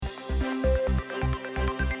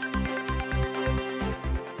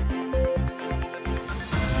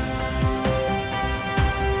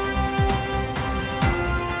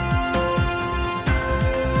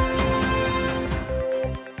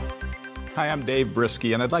I'm Dave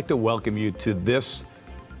Brisky, and I'd like to welcome you to this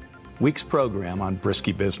week's program on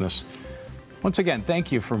Brisky Business. Once again,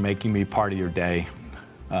 thank you for making me part of your day.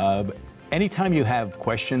 Anytime you have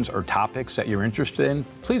questions or topics that you're interested in,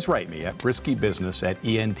 please write me at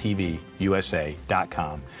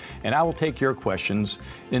briskybusiness@entvUSA.com, and I will take your questions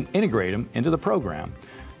and integrate them into the program.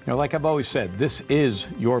 Like I've always said, this is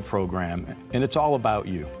your program, and it's all about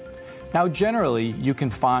you. Now, generally, you can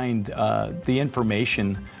find the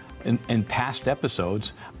information in past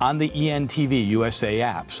episodes on the ENTV USA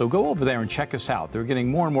app. So go over there and check us out. They're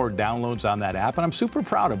getting more and more downloads on that app, and I'm super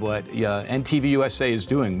proud of what NTV USA is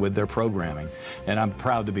doing with their programming, and I'm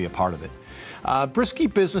proud to be a part of it.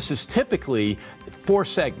 Brisky Business is typically 4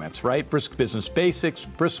 segments, right? Brisk Business Basics,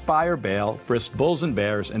 Brisk Buy or Bail, Brisk Bulls and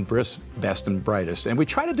Bears, and Brisk Best and Brightest. And we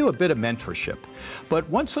try to do a bit of mentorship. But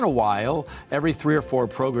once in a while, every 3 or 4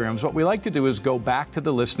 programs, what we like to do is go back to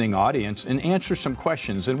the listening audience and answer some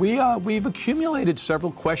questions. And we've accumulated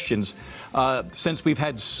several questions since we've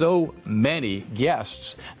had so many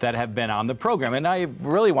guests that have been on the program. And I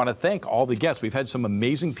really want to thank all the guests. We've had some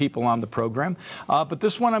amazing people on the program. But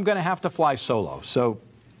this one I'm going to have to fly solo. So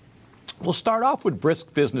we'll start off with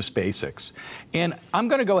Brisk Business Basics. And I'm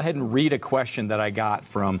going to go ahead and read a question that I got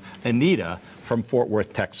from Anita from Fort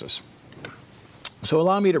Worth, Texas. So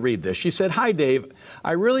allow me to read this. She said, "Hi, Dave.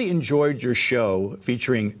 I really enjoyed your show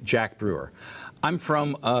featuring Jack Brewer. I'm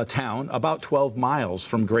from a town about 12 miles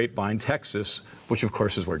from Grapevine, Texas, which of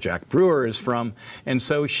course is where Jack Brewer is from. And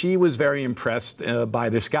so she was very impressed by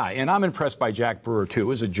this guy. And I'm impressed by Jack Brewer too. It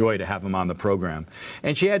was a joy to have him on the program.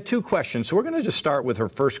 And she had 2 questions. So we're going to just start with her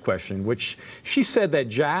first question, which she said that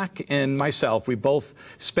Jack and myself, we both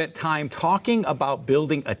spent time talking about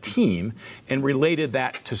building a team and related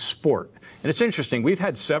that to sport. And it's interesting, we've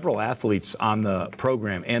had several athletes on the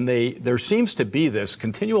program, and there seems to be this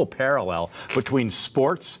continual parallel between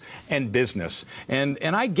sports and business. And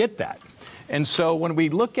I get that. And so when we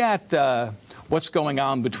look at what's going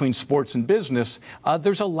on between sports and business,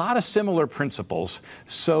 there's a lot of similar principles.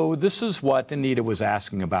 So this is what Anita was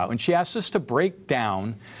asking about. And she asked us to break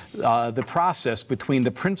down the process between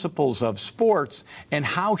the principles of sports and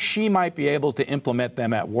how she might be able to implement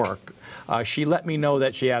them at work. She let me know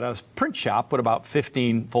that she had a print shop with about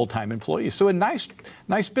 15 full-time employees. So a nice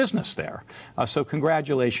business there. So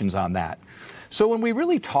congratulations on that. So when we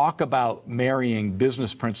really talk about marrying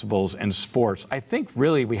business principles and sports, I think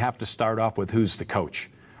really we have to start off with who's the coach,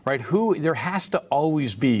 right? There has to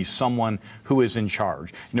always be someone who is in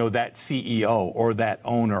charge, that CEO or that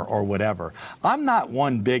owner or whatever. I'm not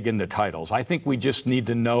one big into titles. I think we just need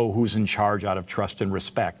to know who's in charge out of trust and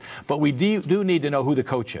respect. But we do need to know who the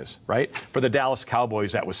coach is, right? For the Dallas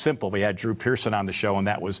Cowboys, that was simple. We had Drew Pearson on the show, and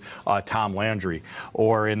that was Tom Landry.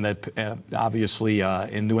 Or obviously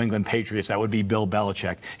in New England Patriots, that would be Bill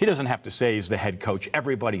Belichick. He doesn't have to say he's the head coach.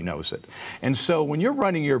 Everybody knows it. And so when you're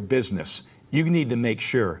running your business, you need to make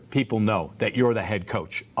sure people know that you're the head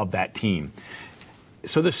coach of that team.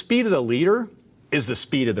 So the speed of the leader is the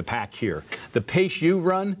speed of the pack here. The pace you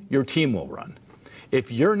run, your team will run.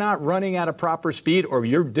 If you're not running at a proper speed, or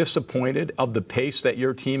you're disappointed of the pace that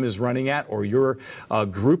your team is running at, or your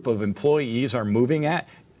group of employees are moving at,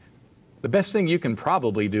 the best thing you can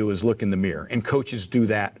probably do is look in the mirror. And coaches do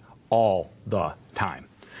that all the time.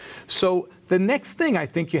 So the next thing I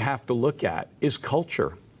think you have to look at is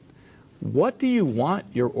culture. What do you want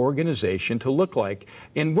your organization to look like?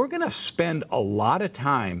 And we're going to spend a lot of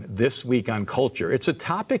time this week on culture. It's a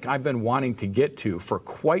topic I've been wanting to get to for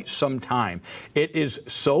quite some time. It is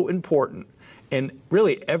so important. And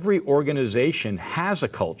really, every organization has a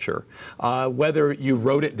culture, whether you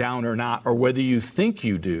wrote it down or not, or whether you think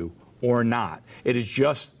you do or not. It is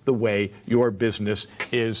just the way your business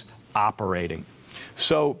is operating.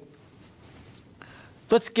 So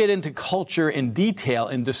let's get into culture in detail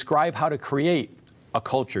and describe how to create a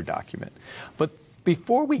culture document. But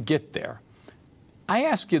before we get there, I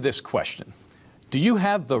ask you this question. Do you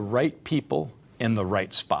have the right people in the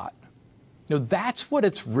right spot? That's what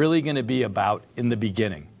it's really going to be about in the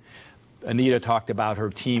beginning. Anita talked about her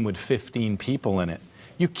team with 15 people in it.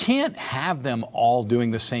 You can't have them all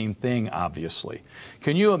doing the same thing, obviously.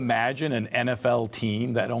 Can you imagine an NFL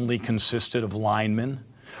team that only consisted of linemen?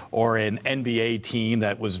 Or an NBA team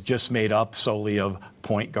that was just made up solely of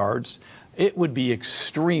point guards? It would be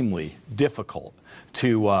extremely difficult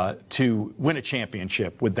to win a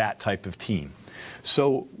championship with that type of team.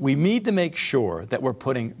 So we need to make sure that we're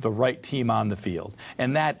putting the right team on the field,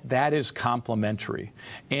 and that is complementary.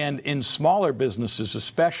 And in smaller businesses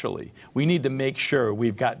especially, we need to make sure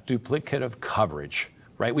we've got duplicative coverage,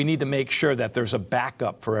 right? We need to make sure that there's a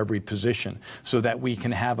backup for every position so that we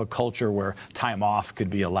can have a culture where time off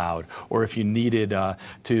could be allowed, or if you needed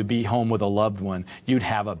to be home with a loved one, you'd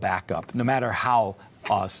have a backup, no matter how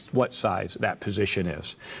what size that position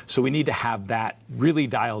is. So we need to have that really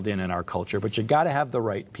dialed in our culture, but you got to have the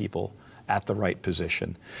right people at the right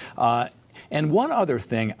position. And one other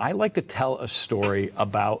thing, I like to tell a story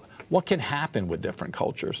about what can happen with different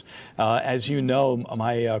cultures. As you know,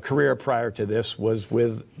 my career prior to this was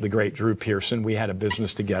with the great Drew Pearson. We had a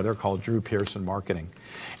business together called Drew Pearson Marketing.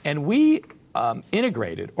 And we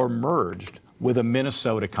integrated or merged with a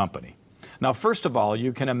Minnesota company. Now, first of all,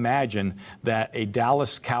 you can imagine that a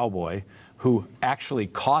Dallas Cowboy who actually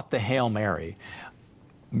caught the Hail Mary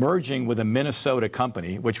merging with a Minnesota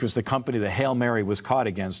company, which was the company the Hail Mary was caught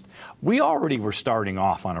against, we already were starting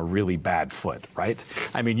off on a really bad foot, right?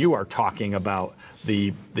 I mean, you are talking about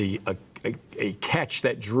a catch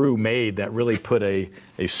that Drew made that really put a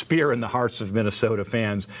spear in the hearts of Minnesota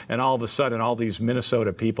fans, and all of a sudden all these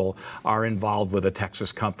Minnesota people are involved with a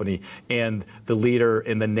Texas company, and the leader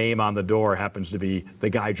and the name on the door happens to be the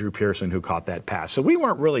guy Drew Pearson who caught that pass. So we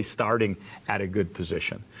weren't really starting at a good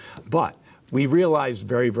position. But we realized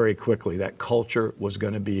very, very quickly that culture was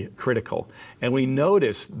going to be critical. And we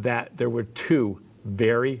noticed that there were two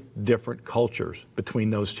very different cultures between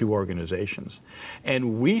those two organizations.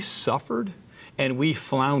 And we suffered and we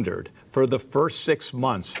floundered for the first 6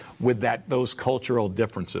 months with those cultural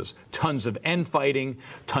differences. Tons of infighting,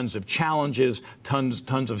 tons of challenges,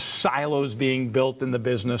 tons of silos being built in the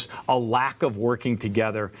business, a lack of working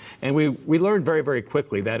together. And we learned very, very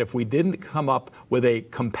quickly that if we didn't come up with a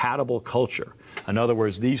compatible culture, in other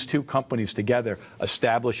words, these two companies together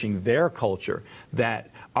establishing their culture, that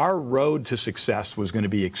our road to success was going to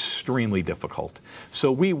be extremely difficult.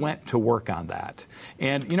 So we went to work on that.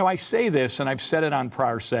 And, you know, I say this, and I've said it on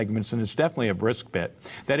prior segments, and it's definitely a brisk bit,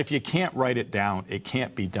 that if you can't write it down, it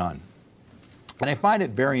can't be done. And I find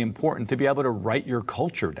it very important to be able to write your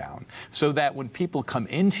culture down so that when people come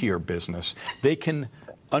into your business, they can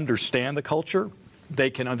understand the culture, they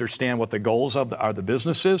can understand what the goals of the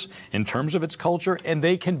business is in terms of its culture, and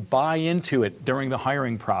they can buy into it during the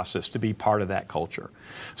hiring process to be part of that culture.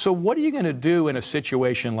 So what are you going to do in a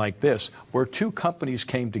situation like this where two companies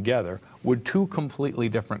came together with two completely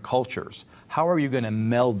different cultures? How are you going to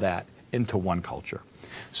meld that into one culture?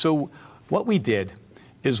 So what we did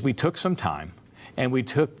is we took some time and we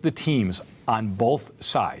took the teams on both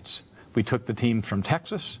sides. We took the team from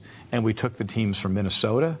Texas and we took the teams from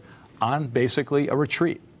Minnesota on basically a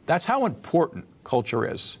retreat. That's how important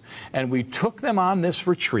culture is. And we took them on this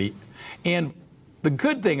retreat, and the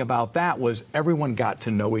good thing about that was everyone got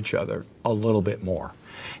to know each other a little bit more.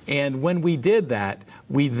 And when we did that,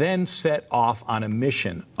 we then set off on a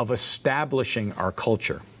mission of establishing our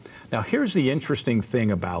culture. Now, here's the interesting thing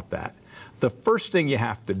about that. The first thing you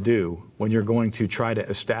have to do when you're going to try to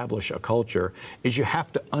establish a culture is you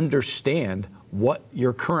have to understand what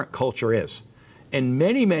your current culture is. And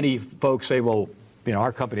many, many folks say, well, you know,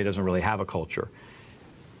 our company doesn't really have a culture.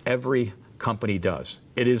 Every company does.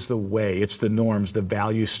 It is the way, it's the norms, the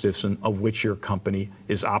value system of which your company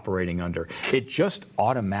is operating under. It just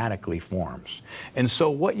automatically forms. And so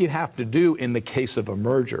what you have to do in the case of a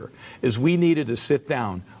merger is we needed to sit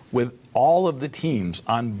down with all of the teams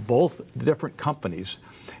on both different companies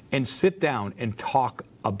and sit down and talk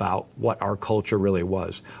about what our culture really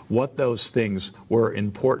was, what those things were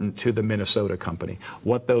important to the Minnesota company,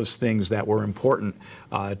 what those things that were important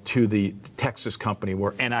to the Texas company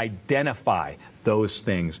were, and identify those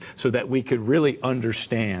things so that we could really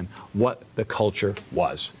understand what the culture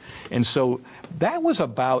was. And so that was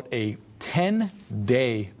about a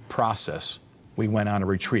 10-day process. We went on a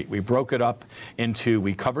retreat. We broke it up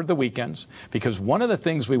we covered the weekends, because one of the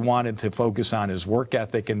things we wanted to focus on is work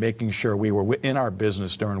ethic and making sure we were in our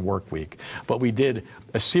business during work week. But we did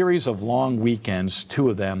a series of long weekends, 2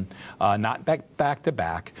 of them, not back to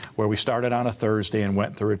back, where we started on a Thursday and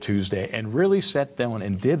went through a Tuesday, and really sat down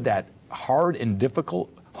and did that hard and difficult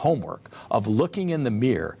homework of looking in the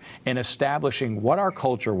mirror and establishing what our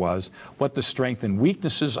culture was, what the strengths and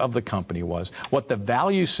weaknesses of the company was, what the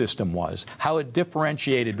value system was, how it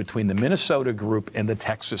differentiated between the Minnesota group and the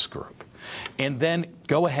Texas group. And then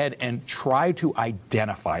go ahead and try to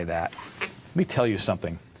identify that. Let me tell you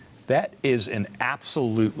something. That is an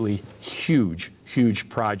absolutely huge, huge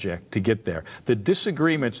project to get there. The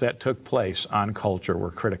disagreements that took place on culture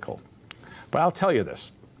were critical. But I'll tell you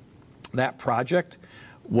this, that project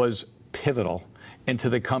was pivotal into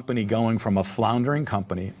the company going from a floundering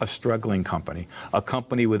company, a struggling company, a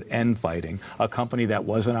company with infighting, a company that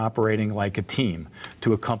wasn't operating like a team,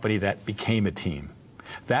 to a company that became a team.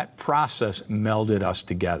 That process melded us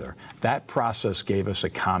together. That process gave us a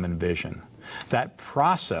common vision. That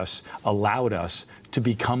process allowed us to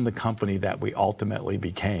become the company that we ultimately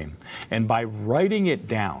became. And by writing it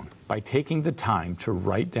down, by taking the time to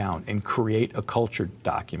write down and create a culture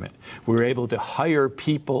document, we were able to hire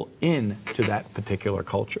people into that particular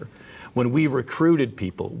culture. When we recruited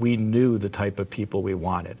people, we knew the type of people we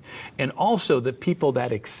wanted. And also the people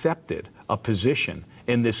that accepted a position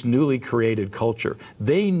in this newly created culture,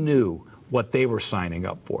 they knew what they were signing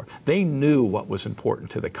up for. They knew what was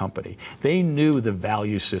important to the company. They knew the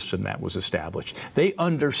value system that was established. They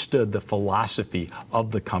understood the philosophy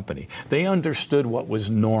of the company. They understood what was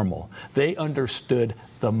normal. They understood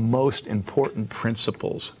the most important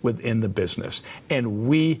principles within the business. And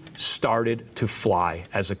we started to fly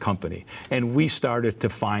as a company. And we started to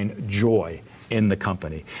find joy in the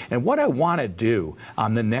company. And what I want to do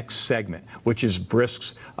on the next segment, which is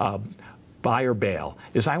Brisk's buy or bail,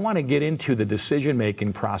 is I want to get into the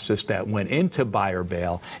decision-making process that went into buy or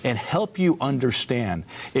bail and help you understand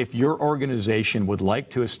if your organization would like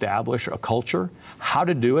to establish a culture, how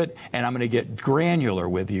to do it, and I'm going to get granular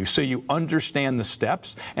with you so you understand the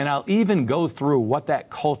steps, and I'll even go through what that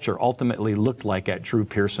culture ultimately looked like at Drew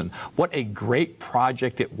Pearson. What a great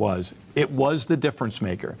project it was. It was the difference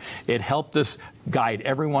maker. It helped us guide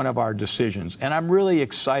every one of our decisions, and I'm really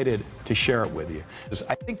excited to share it with you.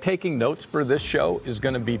 I think taking notes for this show is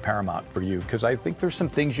going to be paramount for you, because I think there's some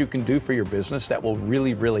things you can do for your business that will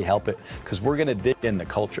really, really help it, because we're going to dig in the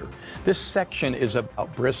culture. This section is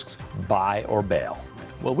about Brisk's buy or bail.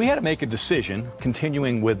 Well, we had to make a decision,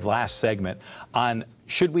 continuing with last segment, on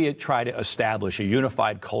should we try to establish a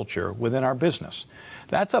unified culture within our business.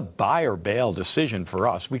 That's a buy or bail decision for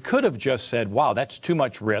us. We could have just said, wow, that's too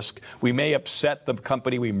much risk. We may upset the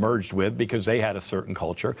company we merged with because they had a certain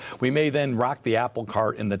culture. We may then rock the apple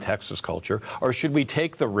cart in the Texas culture. Or should we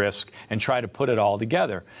take the risk and try to put it all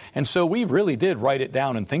together? And so we really did write it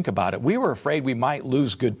down and think about it. We were afraid we might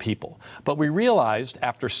lose good people. But we realized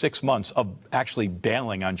after 6 months of actually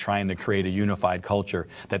bailing on trying to create a unified culture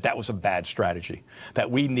that that was a bad strategy,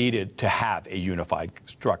 that we needed to have a unified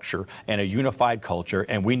structure and a unified culture,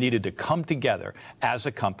 and we needed to come together as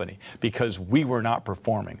a company because we were not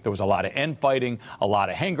performing. There was a lot of end fighting, a lot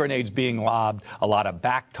of hand grenades being lobbed, a lot of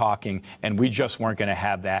back talking, and we just weren't going to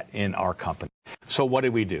have that in our company. So what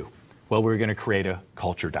did we do? Well, we were going to create a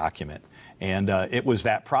culture document. And it was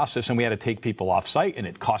that process, and we had to take people off site, and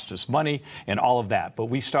it cost us money and all of that. But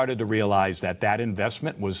we started to realize that that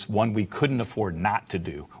investment was one we couldn't afford not to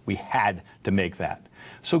do. We had to make that.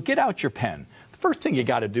 So get out your pen. First thing you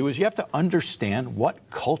got to do is you have to understand what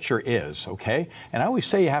culture is, okay? And I always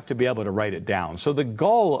say you have to be able to write it down. So the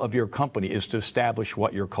goal of your company is to establish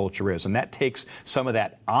what your culture is, and that takes some of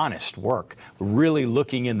that honest work, really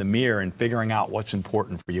looking in the mirror and figuring out what's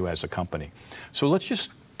important for you as a company. So let's just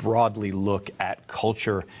broadly look at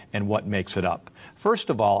culture and what makes it up. First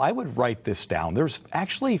of all, I would write this down. There's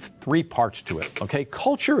actually 3 parts to it, okay?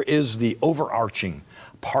 Culture is the overarching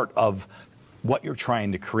part of what you're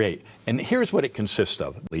trying to create. And here's what it consists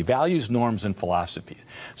of: values, norms, and philosophies.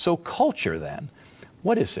 So culture then,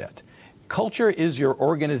 what is it? Culture is your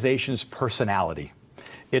organization's personality.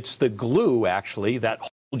 It's the glue, actually, that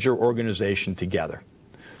holds your organization together.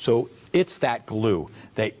 So it's that glue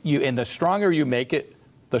that you, and the stronger you make it,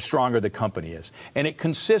 the stronger the company is. And it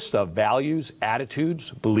consists of values,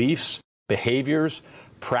 attitudes, beliefs, behaviors,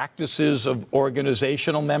 practices of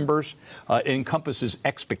organizational members. It encompasses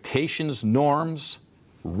expectations, norms,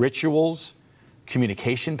 rituals,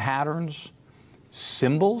 communication patterns,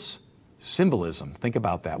 symbols, symbolism. Think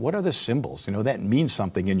about that. What are the symbols? You know, that means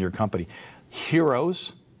something in your company.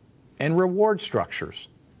 Heroes and reward structures.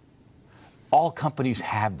 All companies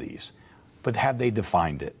have these, but have they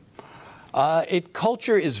defined it?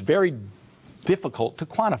 Culture is very difficult to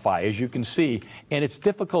quantify, as you can see, and it's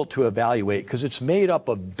difficult to evaluate because it's made up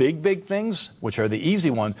of big things, which are the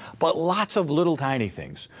easy ones, but lots of little tiny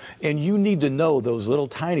things. And you need to know those little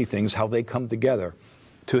tiny things, how they come together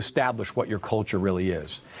to establish what your culture really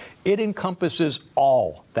is. It encompasses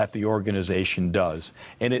all that the organization does,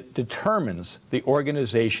 and it determines the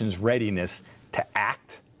organization's readiness to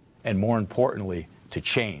act, and more importantly, to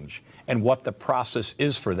change, and what the process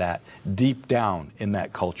is for that deep down in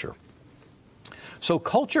that culture. So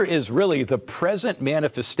culture is really the present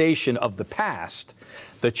manifestation of the past,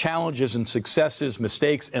 the challenges and successes,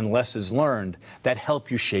 mistakes and lessons learned that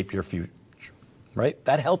help you shape your future, right?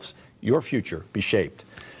 That helps your future be shaped.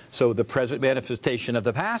 So the present manifestation of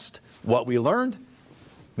the past, what we learned,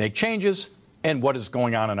 make changes, and what is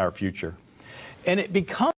going on in our future. And it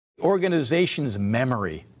becomes the organization's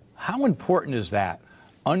memory. How important is that?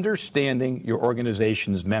 understanding your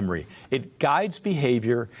organization's memory. It guides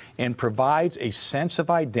behavior and provides a sense of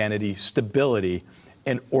identity, stability,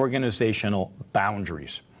 and organizational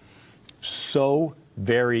boundaries. So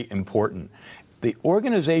very important. The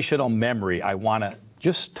organizational memory I want to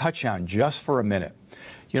just touch on just for a minute.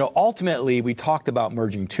 You know, ultimately, we talked about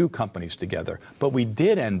merging two companies together, but we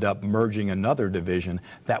did end up merging another division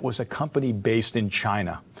that was a company based in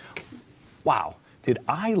China. Wow, did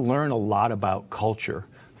I learn a lot about culture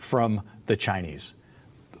from the Chinese.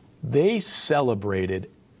 They celebrated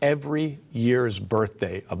every year's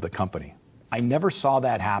birthday of the company. I never saw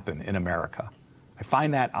that happen in America. I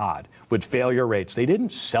find that odd. With failure rates, they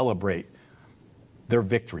didn't celebrate their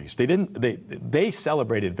victories. They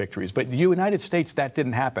celebrated victories, but in the United States, that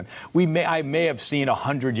didn't happen. I may have seen a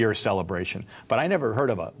 100-year celebration, but I never heard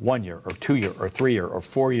of a 1 year or 2 year or 3 year or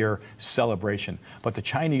 4 year celebration. But the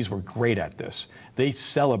Chinese were great at this. They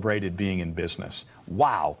celebrated being in business.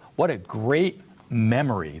 Wow, what a great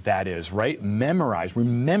memory that is, right? Memorize,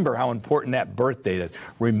 remember how important that birthday is.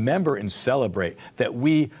 Remember and celebrate that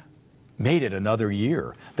we made it another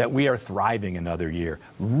year, that we are thriving another year.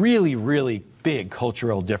 Really, really big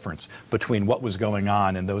cultural difference between what was going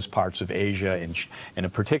on in those parts of Asia,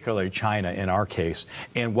 and particularly China in our case,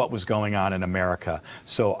 and what was going on in America.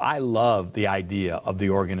 So I love the idea of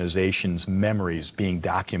the organization's memories being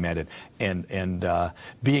documented and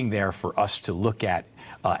being there for us to look at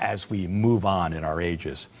as we move on in our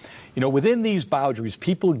ages. You know, within these boundaries,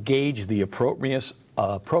 people gauge the appropriateness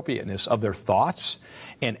of their thoughts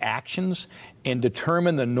and actions and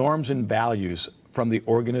determine the norms and values from the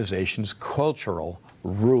organization's cultural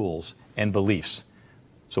rules and beliefs.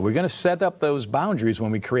 So we're going to set up those boundaries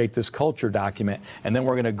when we create this culture document, and then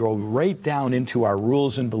we're going to go right down into our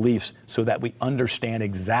rules and beliefs so that we understand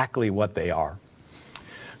exactly what they are.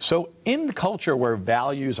 So in the culture where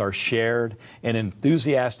values are shared and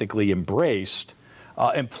enthusiastically embraced,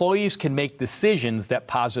 employees can make decisions that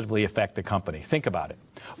positively affect the company. Think about it.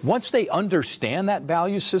 Once they understand that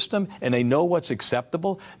value system and they know what's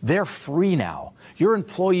acceptable, they're free now. Your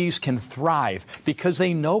employees can thrive because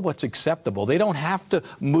they know what's acceptable. They don't have to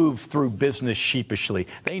move through business sheepishly.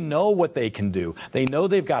 They know what they can do. They know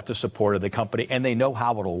they've got the support of the company, and they know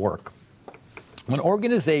how it'll work. When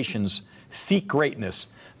organizations seek greatness,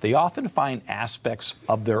 they often find aspects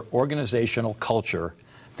of their organizational culture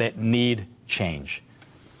that need change.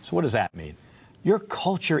 So what does that mean? Your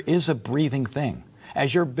culture is a breathing thing.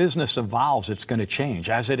 As your business evolves, it's going to change.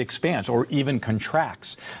 As it expands or even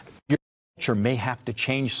contracts, your culture may have to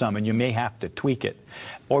change some, and you may have to tweak it.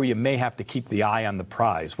 Or you may have to keep the eye on the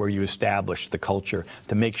prize where you establish the culture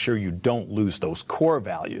to make sure you don't lose those core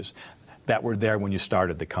values that were there when you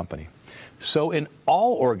started the company. So in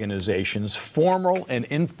all organizations, formal and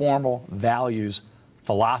informal values,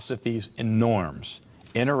 philosophies, and norms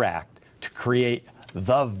interact to create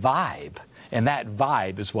the vibe. And that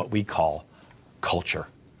vibe is what we call culture.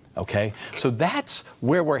 Okay? So that's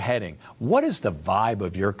where we're heading. What is the vibe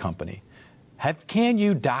of your company? Can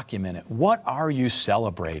you document it? What are you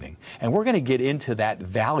celebrating? And we're going to get into that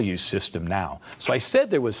value system now. So I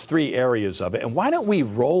said there was 3 areas of it, and why don't we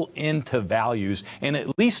roll into values and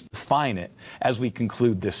at least define it as we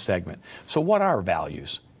conclude this segment. So what are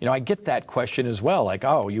values? You know, I get that question as well, like,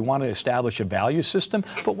 oh, you want to establish a value system,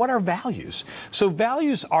 but what are values? So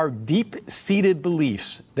values are deep-seated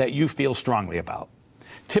beliefs that you feel strongly about.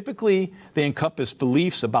 Typically, they encompass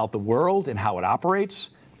beliefs about the world and how it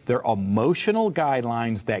operates. They're emotional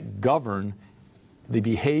guidelines that govern the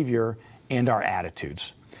behavior and our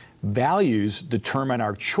attitudes. Values determine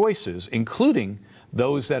our choices, including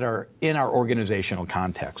those that are in our organizational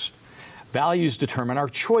context. Values determine our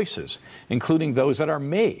choices, including those that are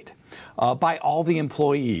made by all the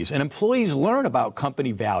employees. And employees learn about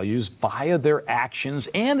company values via their actions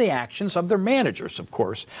and the actions of their managers, of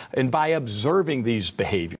course, and by observing these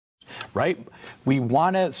behaviors. Right? We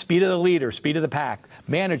want to speed of the leader, speed of the pack.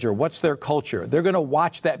 Manager, what's their culture? They're going to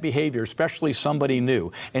watch that behavior, especially somebody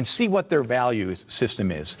new, and see what their value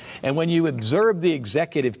system is. And when you observe the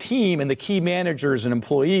executive team and the key managers and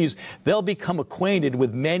employees, they'll become acquainted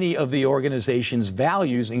with many of the organization's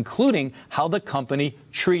values, including how the company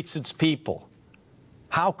treats its people.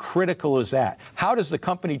 How critical is that? How does the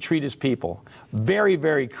company treat its people? Very,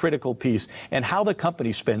 very critical piece. And how the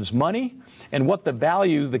company spends money and what the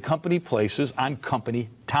value the company places on company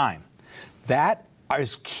time. That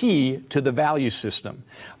is key to the value system.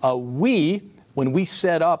 When we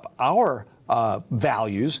set up our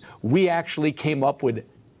values, we actually came up with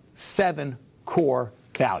 7 core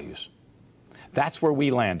values. That's where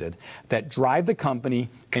we landed, that drive the company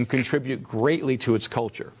and contribute greatly to its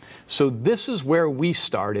culture. So this is where we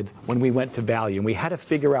started when we went to value, and we had to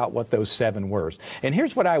figure out what those 7 were. And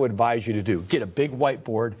here's what I would advise you to do. Get a big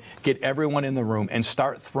whiteboard, get everyone in the room, and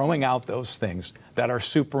start throwing out those things that are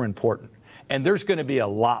super important. And there's going to be a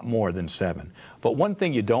lot more than 7. But one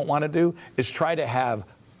thing you don't want to do is try to have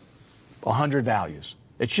 100 values.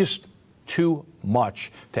 It's just too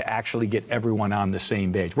much to actually get everyone on the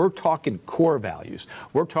same page. We're talking core values.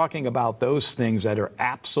 We're talking about those things that are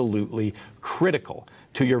absolutely critical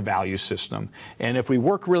to your value system. And if we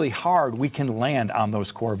work really hard, we can land on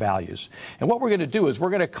those core values. And what we're going to do is we're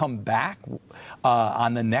going to come back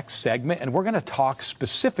on the next segment, and we're going to talk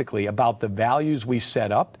specifically about the values we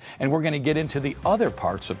set up, and we're going to get into the other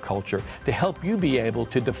parts of culture to help you be able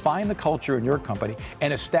to define the culture in your company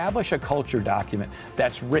and establish a culture document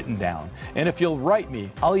that's written down. And if you'll write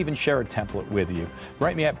me, I'll even share a template with you.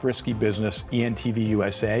 Write me at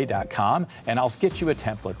briskybusiness.entvusa.com, and I'll get you a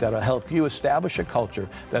template that'll help you establish a culture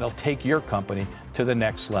that'll take your company to the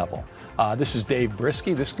next level. This is Dave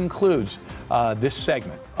Brisky. This concludes this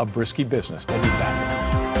segment of Brisky Business. We'll be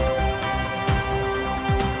back.